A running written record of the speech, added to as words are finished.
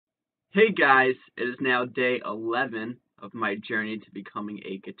Hey guys, it is now day 11 of my journey to becoming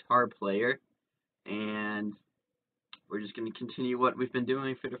a guitar player, and we're just going to continue what we've been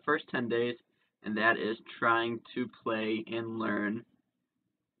doing for the first 10 days, and that is trying to play and learn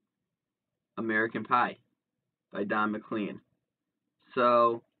American Pie by Don McLean.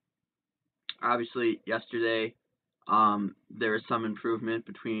 So, obviously, yesterday, there was some improvement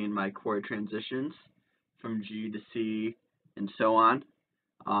between my chord transitions from G to C and so on.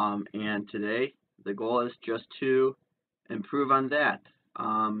 And today, the goal is just to improve on that.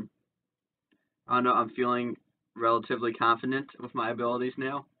 I don't know, I'm feeling relatively confident with my abilities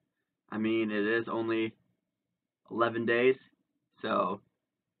now. I mean, it is only 11 days, so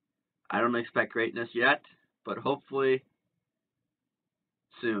I don't expect greatness yet, but hopefully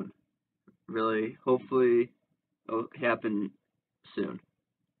soon. Really, hopefully it'll happen soon.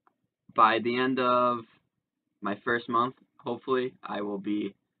 By the end of my first month, hopefully, I will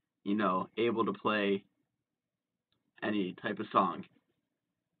be, able to play any type of song.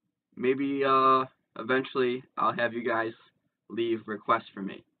 Maybe eventually I'll have you guys leave requests for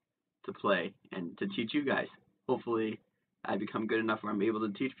me to play and to teach you guys. Hopefully I become good enough where I'm able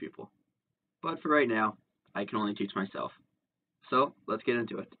to teach people. But for right now, I can only teach myself. So let's get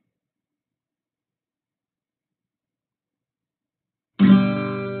into it.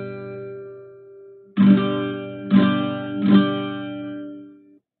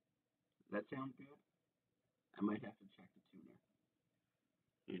 That sound good? I might have to check the tuner.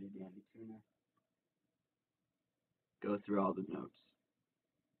 Handy dandy tuner. Go through all the notes.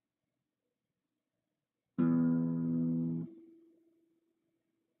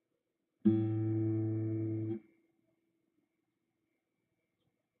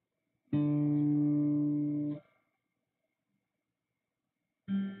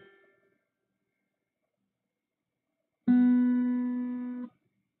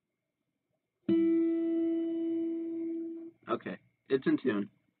 Okay, it's in tune.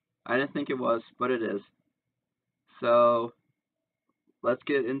 I didn't think it was, but it is. So let's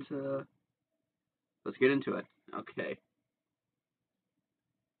get into it. Okay.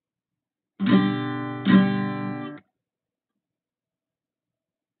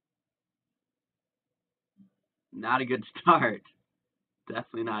 Not a good start.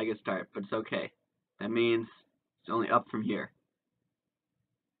 Definitely not a good start, but it's okay. That means it's only up from here.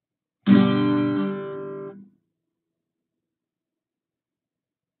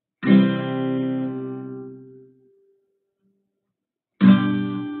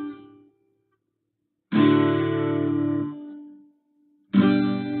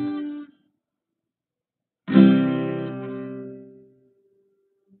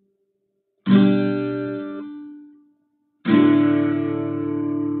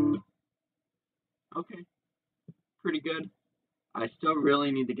 Okay, pretty good. I still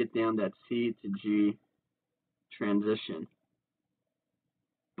really need to get down that C to G transition,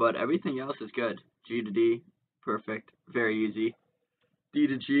 but everything else is good. G to D, perfect, very easy. D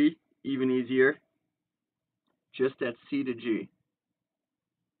to G, even easier. Just that C to G.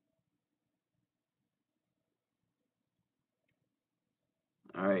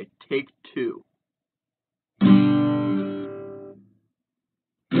 All right, take two.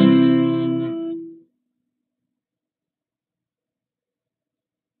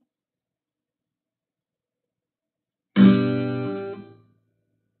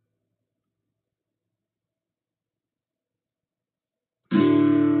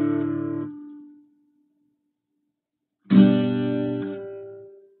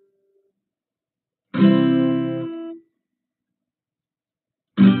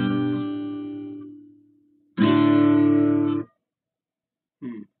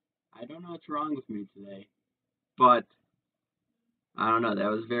 I don't know what's wrong with me today, but I don't know.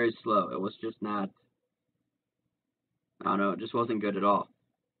 That was very slow. It was just not. I don't know. It just wasn't good at all.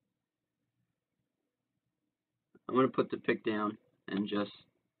 I'm gonna put the pick down and just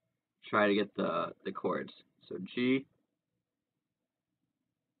try to get the chords. So G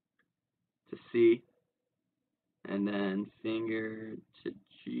to C, and then finger to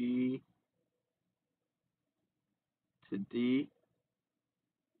G to D,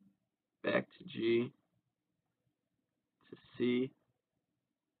 back to G to C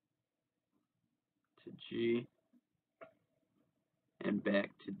to G, and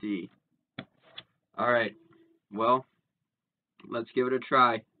back to D. All right. Well, let's give it a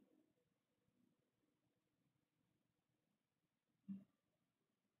try.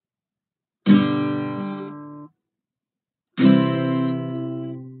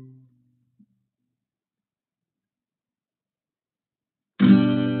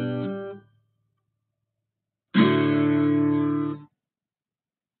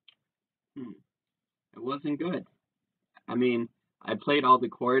 It wasn't good. I mean, I played all the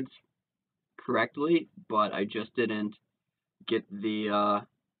chords correctly, but I just didn't get the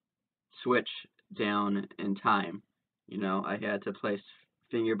switch down in time. I had to play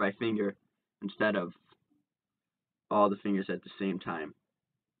finger by finger instead of all the fingers at the same time.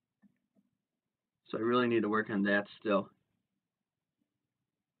 So I really need to work on that still.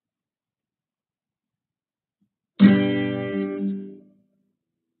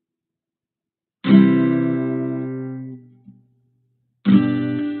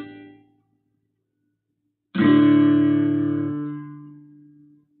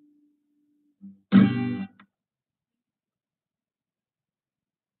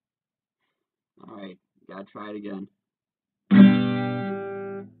 Alright, gotta try it again.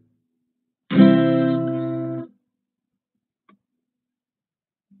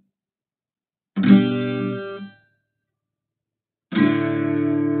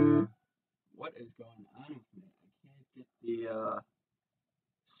 What is going on with me? I can't get the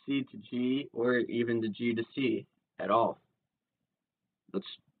C to G or even the G to C at all. Let's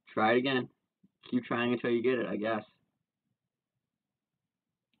try it again. Keep trying until you get it, I guess.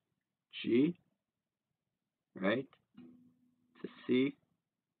 G, right? To C,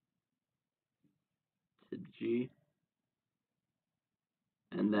 to G,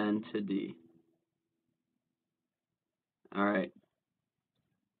 and then to D. Alright.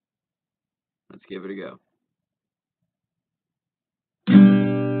 Let's give it a go.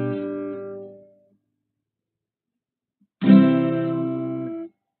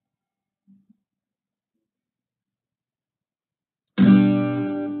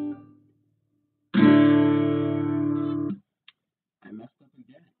 I messed up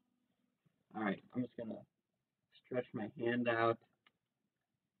again. Alright, I'm just gonna stretch my hand out,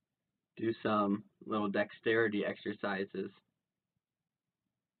 do some little dexterity exercises,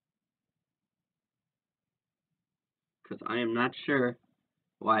 because I am not sure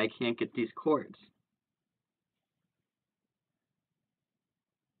why I can't get these chords.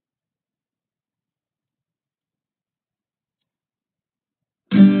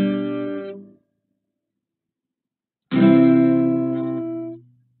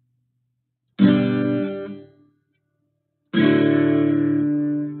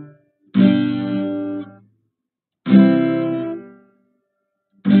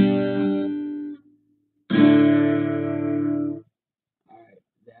 Alright,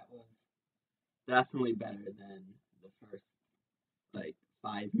 that was definitely better than the first,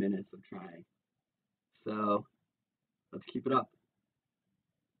 5 minutes of trying. So, let's keep it up.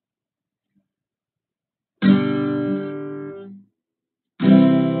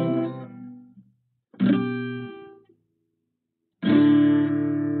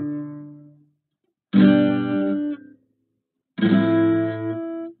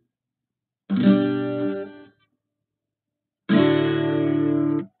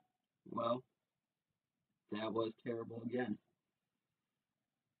 Well, that was terrible again.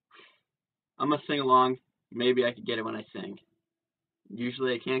 I'm gonna sing along. Maybe I could get it when I sing.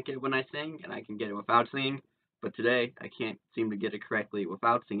 Usually I can't get it when I sing, and I can get it without singing, but today I can't seem to get it correctly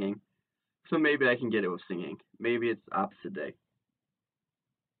without singing, so maybe I can get it with singing. Maybe it's the opposite day.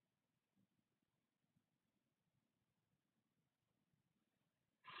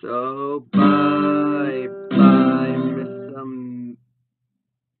 So, bye, Miss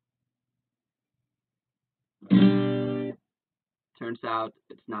Turns out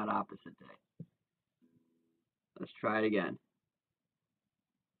it's not opposite day. Let's try it again.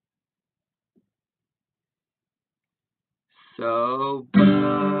 So,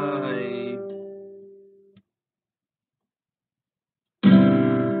 bye.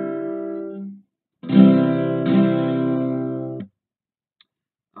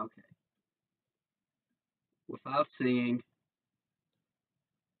 Okay. Without singing,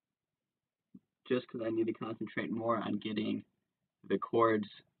 just because I need to concentrate more on getting the chords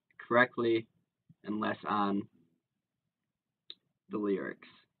correctly and less on the lyrics.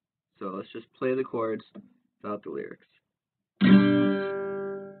 So let's just play the chords without the lyrics.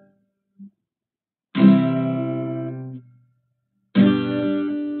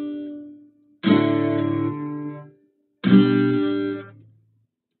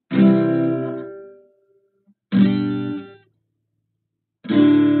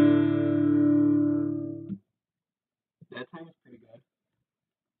 That time was pretty good,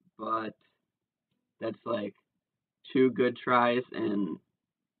 but that's like 2 good tries and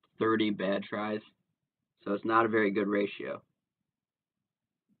 30 bad tries, so it's not a very good ratio.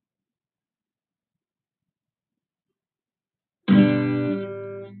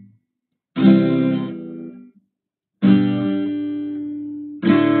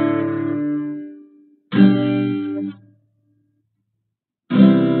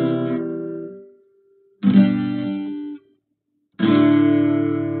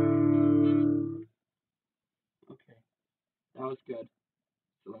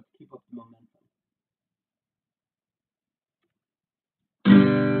 So let's keep up the momentum.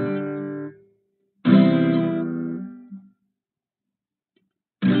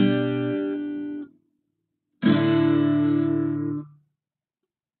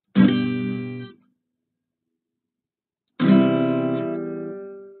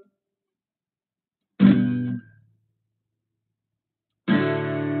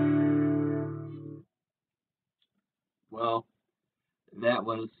 Well, that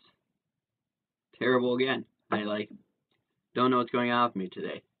was terrible again. I don't know what's going on with me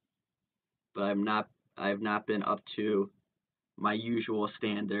today, but I have not been up to my usual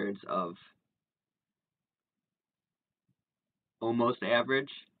standards of almost average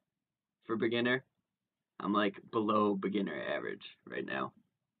for beginner. I'm like below beginner average right now.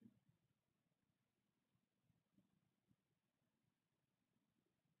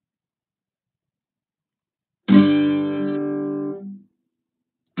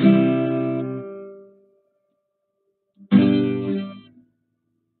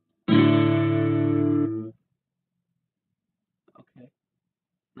 Okay,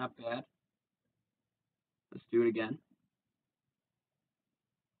 not bad. Let's do it again.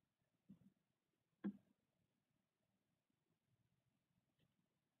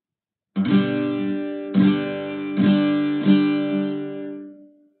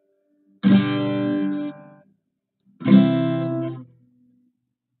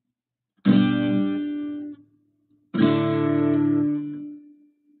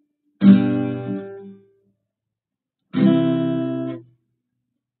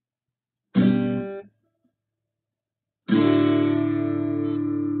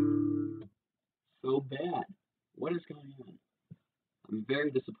 So bad. What is going on? I'm very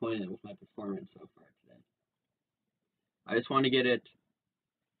disappointed with my performance so far today. I just want to get it,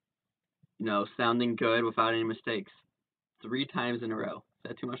 sounding good without any mistakes. 3 times in a row. Is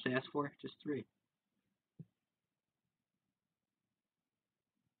that too much to ask for? Just 3.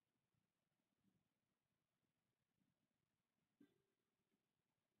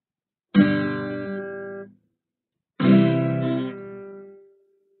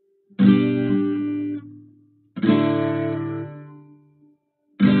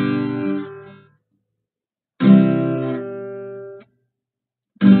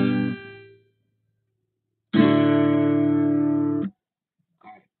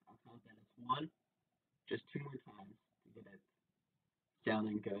 Alright, I'll count that as 1. Just 2 more times to get it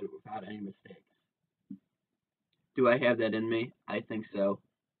sounding good without any mistakes. Do I have that in me? I think so.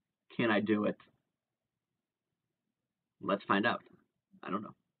 Can I do it? Let's find out. I don't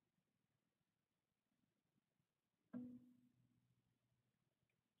know.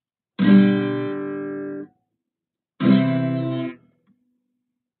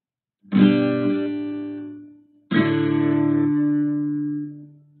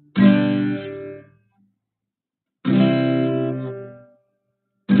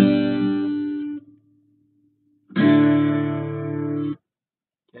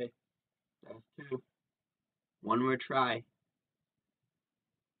 Okay, that was 2. One more try.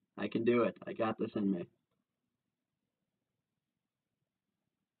 I can do it. I got this in me.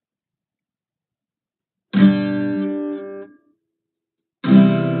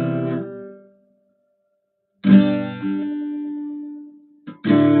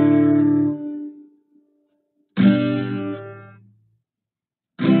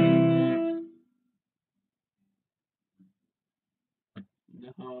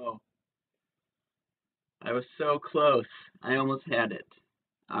 No. I was so close. I almost had it.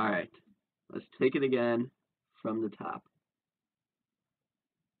 Alright. Let's take it again from the top.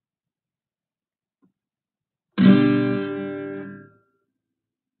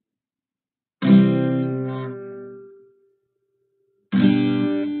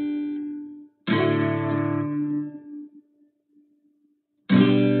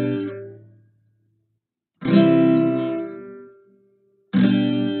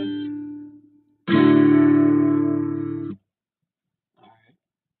 Alright.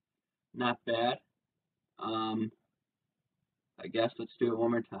 Not bad. I guess let's do it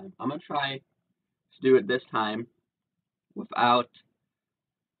one more time. I'm going to try to do it this time without,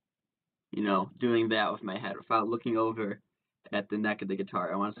 doing that with my head, without looking over at the neck of the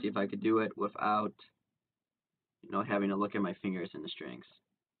guitar. I want to see if I could do it without, having to look at my fingers and the strings.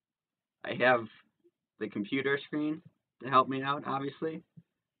 I have the computer screen to help me out, obviously,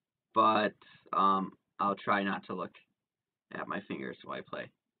 but I'll try not to look at my fingers while I play.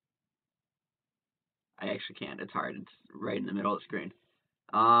 I actually can't. It's hard. It's right in the middle of the screen.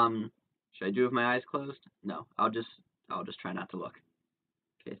 Should I do it with my eyes closed? No. I'll just try not to look.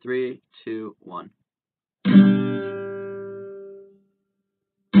 Okay, 3, 2, 1.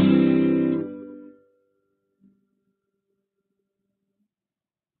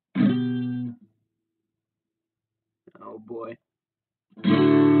 boy.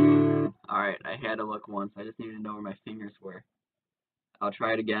 Alright, I had to look once. I just needed to know where my fingers were. I'll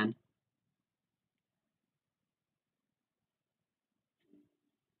try it again.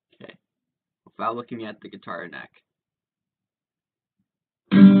 Okay. Without looking at the guitar neck.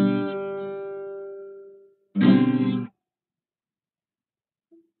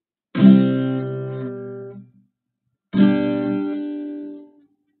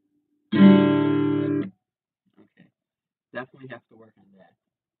 Okay. Definitely have to work on that.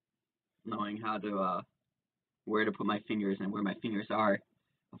 Knowing how to, where to put my fingers and where my fingers are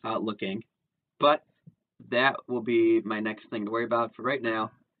without looking. But that will be my next thing to worry about. For right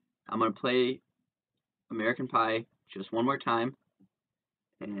now, I'm going to play American Pie just one more time.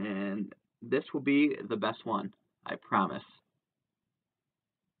 And this will be the best one. I promise.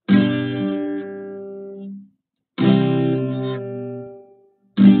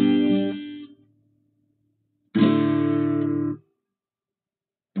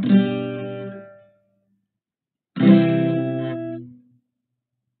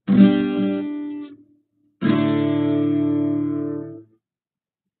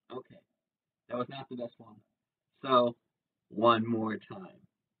 Okay, that was not the best one. So, one more time.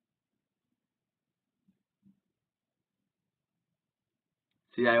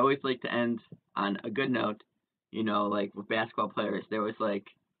 See, I always like to end on a good note. You know, like with basketball players, they always like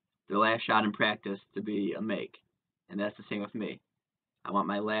their last shot in practice to be a make. And that's the same with me. I want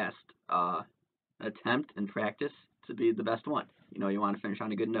my last attempt in practice to be the best one. You know, you want to finish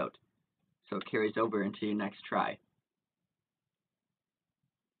on a good note. So it carries over into your next try.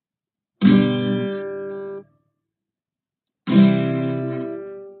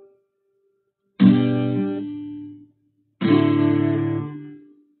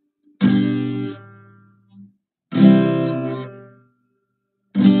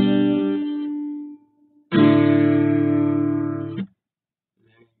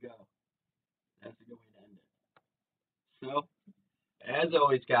 There you go. That's a good way to end it. So, as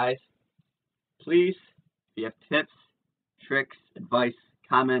always, guys, please, if you have tips, tricks, advice,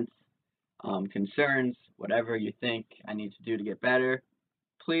 comments, concerns, whatever you think I need to do to get better,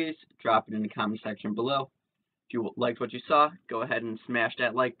 please drop it in the comment section below. If you liked what you saw, go ahead and smash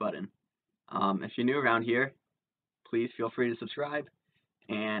that like button. If you're new around here, please feel free to subscribe.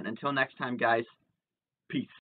 And until next time, guys, peace.